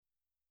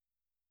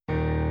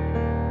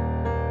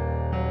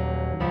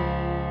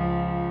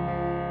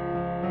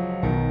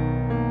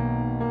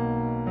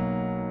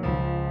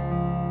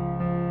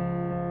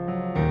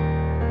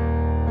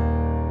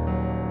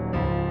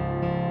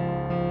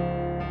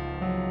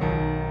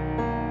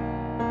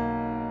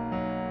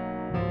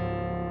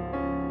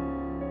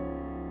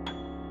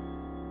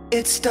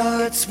It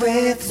starts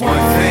with one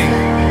thing,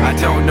 I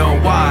don't know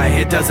why.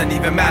 It doesn't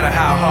even matter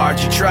how hard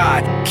you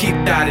try.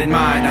 Keep that in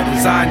mind. I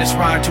designed this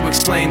rhyme to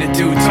explain in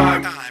due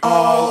time.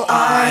 All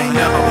I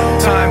know,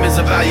 time is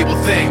a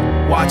valuable thing.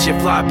 Watch it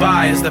fly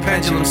by as the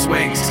pendulum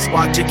swings.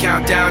 Watch it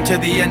count down to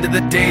the end of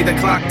the day. The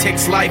clock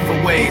takes life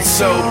away. It's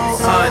so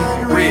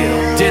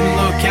unreal. Didn't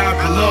look out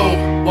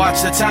below.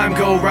 Watch the time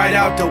go right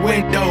out the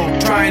window.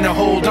 Trying to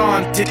hold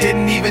on to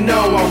didn't even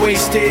know I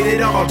wasted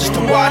it all just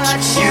to watch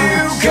you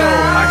go.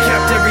 I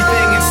kept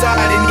everything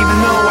inside, and even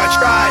though I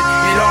tried,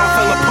 it all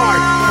fell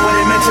apart. What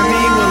it meant to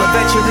me will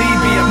eventually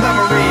be a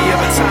memory of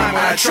a time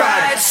when I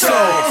tried so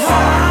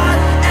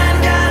hard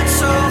and got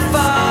so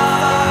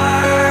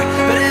far,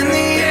 but in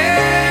the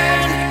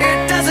end,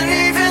 it doesn't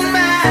even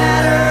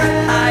matter.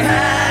 I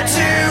had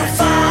to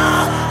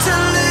fall to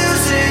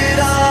lose it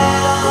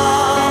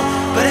all,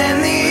 but in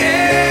the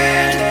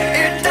end,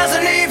 it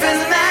doesn't even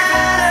matter.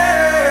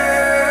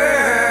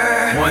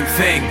 One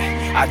thing,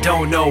 I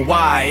don't know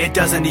why. It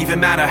doesn't even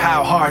matter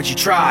how hard you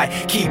try.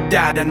 Keep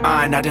that in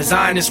mind. I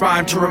designed this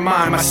rhyme to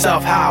remind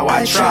myself how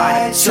I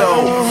tried so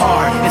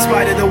hard. In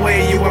spite of the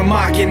way you were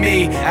mocking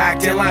me,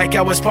 acting like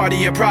I was part of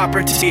your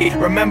property,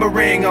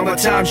 remembering all the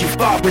times you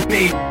fought with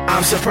me.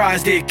 I'm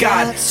surprised it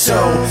got so.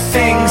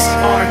 Things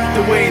aren't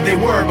the way they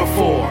were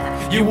before.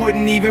 You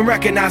wouldn't even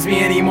recognize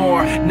me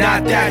anymore.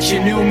 Not that you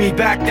knew me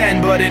back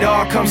then, but it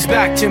all comes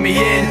back to me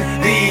in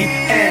the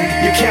end.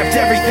 You kept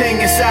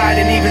everything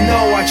inside, and even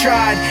though I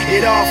tried,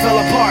 it all fell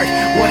apart.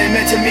 What it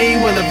meant to me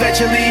will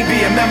eventually be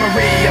a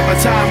memory of a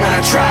time when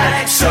I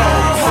tried so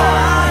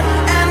hard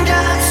and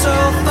got so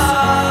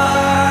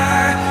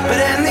far, but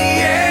in the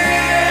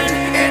end,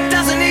 it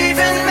doesn't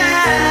even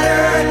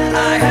matter.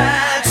 I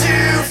had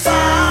to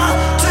fall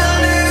to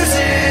lose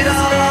it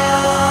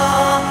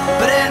all,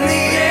 but in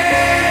the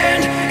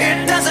end,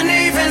 it doesn't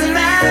even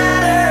matter.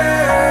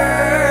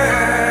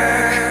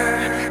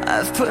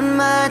 I've put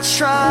my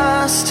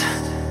trust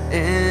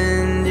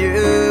in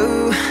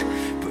you,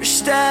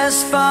 pushed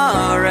as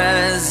far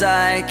as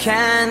I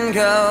can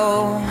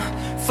go.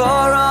 For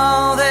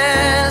all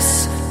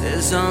this,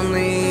 there's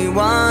only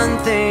one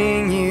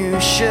thing you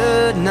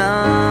should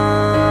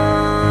know.